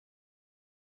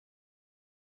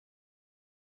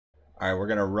All right, we're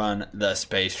gonna run the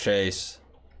space chase.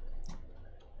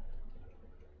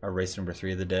 Our race number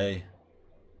 3 of the day.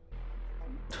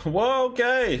 Whoa,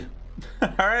 okay. All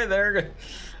right, there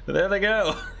they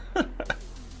go.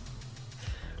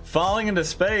 Falling into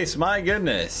space, my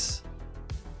goodness.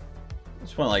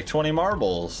 Just went like 20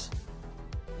 marbles.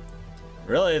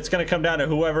 Really, it's gonna come down to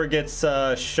whoever gets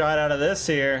shot out of this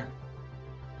here.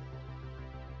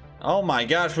 Oh my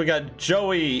gosh, we got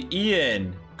Joey,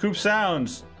 Ian, Coop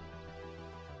Sounds.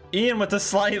 Ian with the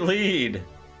slight lead,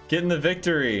 getting the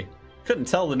victory. Couldn't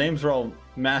tell, the names were all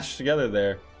mashed together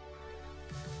there.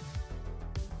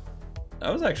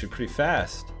 That was actually pretty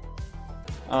fast.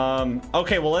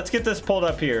 Okay, well, let's get this pulled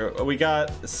up here. We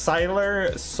got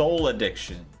Sylar Soul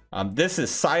Addiction. This is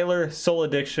Sylar Soul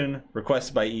Addiction,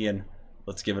 requested by Ian.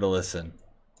 Let's give it a listen.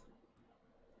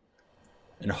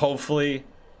 And hopefully,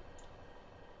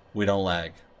 we don't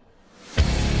lag.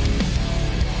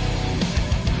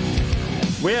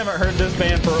 We haven't heard this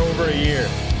band for over a year.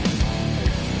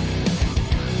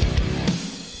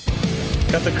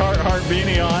 Got the Carhartt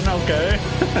beanie on, okay.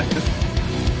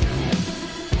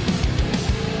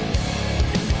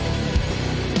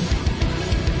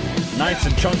 Nice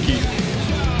and chunky.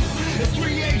 It's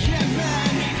 3 a.m.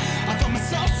 man. I thought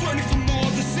myself sweating for more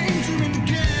of the same dreaming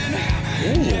again.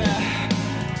 Yeah.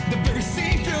 The very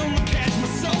same film I catch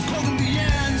myself holding the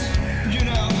end. You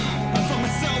know, I found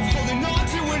myself holding on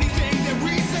to anything that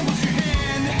resembles your hand.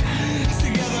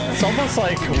 Together. It's almost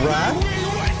like rap.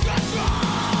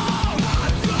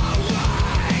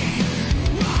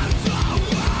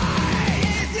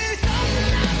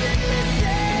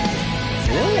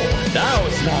 That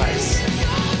was nice.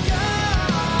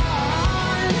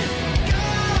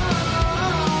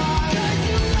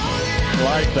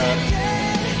 Like that.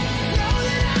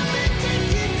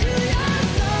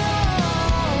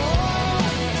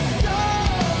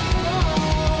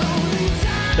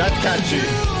 That's catchy.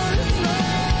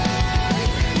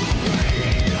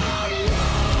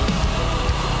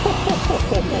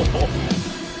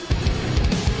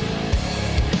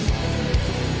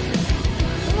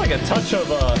 Like a touch of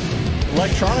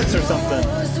electronics or something.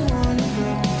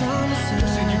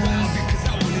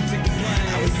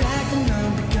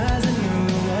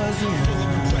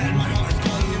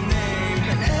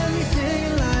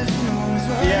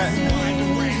 Yeah,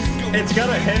 it's got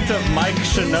a hint of Mike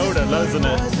Shinoda, doesn't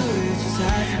it?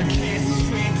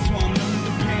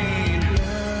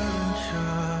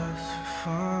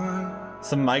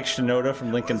 Some Mike Shinoda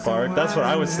from Linkin Park. That's what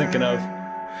I was thinking of.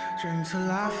 Drink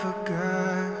till I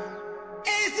forgot.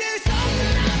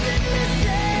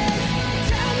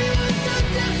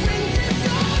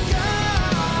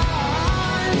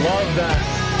 Love that.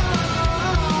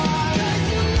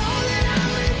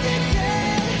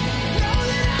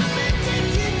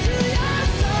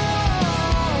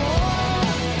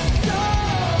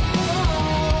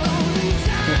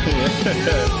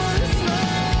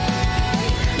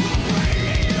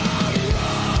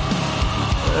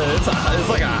 It's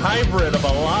like a hybrid of a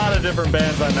lot of different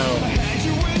bands I know.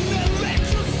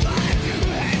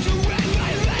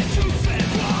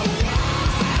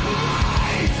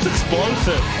 It's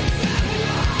explosive.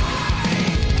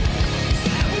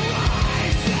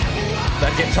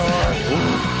 That guitar.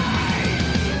 Ooh.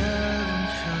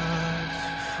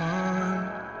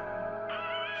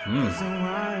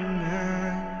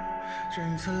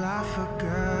 Drink till I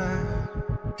forgot.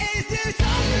 Is there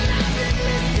something I've been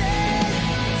missing?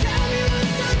 Tell me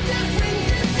what's so different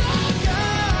since all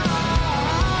gone.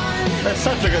 That's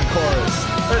such a good chorus.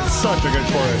 That's such a good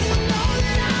chorus.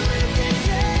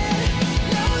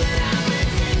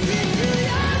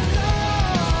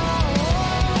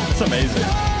 It's amazing.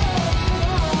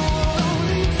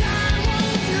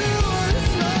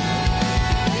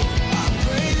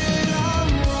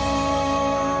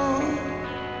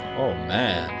 Oh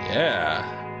man, yeah.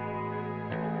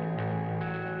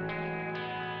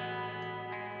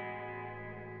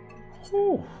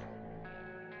 Whew.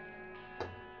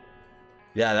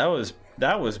 Yeah,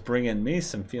 that was bringing me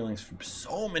some feelings from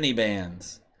so many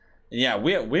bands. And yeah,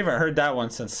 we haven't heard that one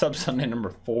since Sub Sunday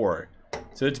number 4,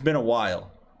 so it's been a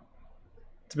while.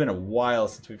 It's been a while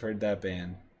since we've heard that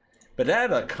band, but it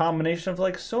had a combination of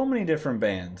like so many different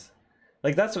bands.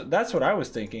 Like that's what I was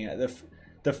thinking.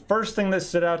 The first thing that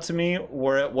stood out to me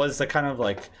was the kind of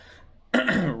like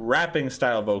rapping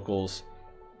style vocals,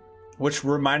 which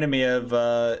reminded me of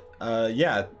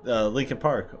Linkin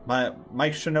Park.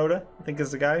 Mike Shinoda, I think,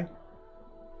 is the guy.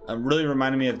 Really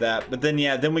reminded me of that. But then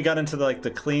then we got into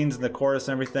the cleans and the chorus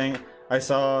and everything. I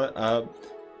saw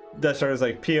that started as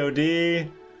like POD.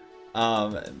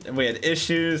 And we had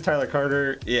Issues, Tyler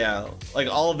Carter. Yeah, like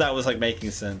all of that was like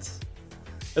making sense.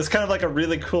 It's kind of like a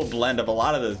really cool blend of a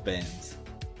lot of those bands.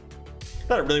 I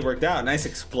thought it really worked out. Nice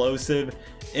explosive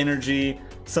energy,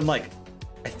 some like,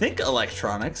 I think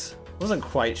electronics. Wasn't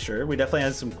quite sure. We definitely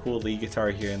had some cool lead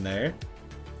guitar here and there.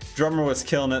 Drummer was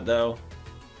killing it though.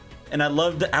 And I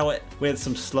loved how we had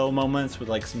some slow moments with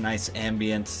like some nice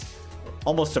ambience,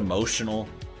 almost emotional.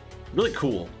 Really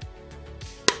cool.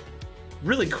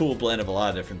 Really cool blend of a lot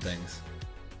of different things.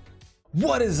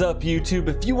 What is up, YouTube?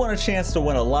 If you want a chance to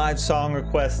win a live song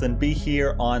request, then be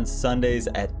here on Sundays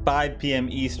at 5 p.m.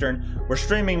 Eastern. We're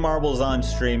streaming marbles on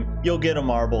stream. You'll get a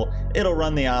marble. It'll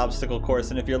run the obstacle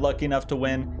course, and if you're lucky enough to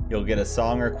win, you'll get a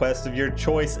song request of your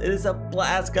choice. It is a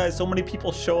blast, guys. So many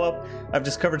people show up. I've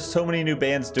discovered so many new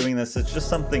bands doing this. It's just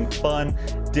something fun,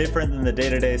 different than the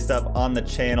day-to-day stuff on the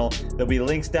channel. There'll be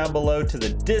links down below to the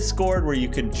Discord where you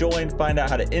can join, find out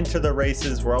how to enter the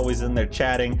races. We're always in there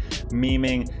chatting,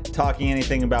 memeing, talking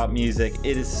anything about music.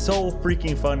 It is so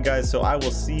freaking fun, guys. So I will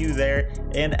see you there.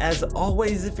 And as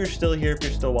always, if you're still here, if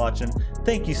you're still watching,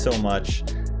 thank you so much.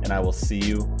 And I will see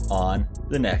you on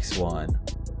the next one.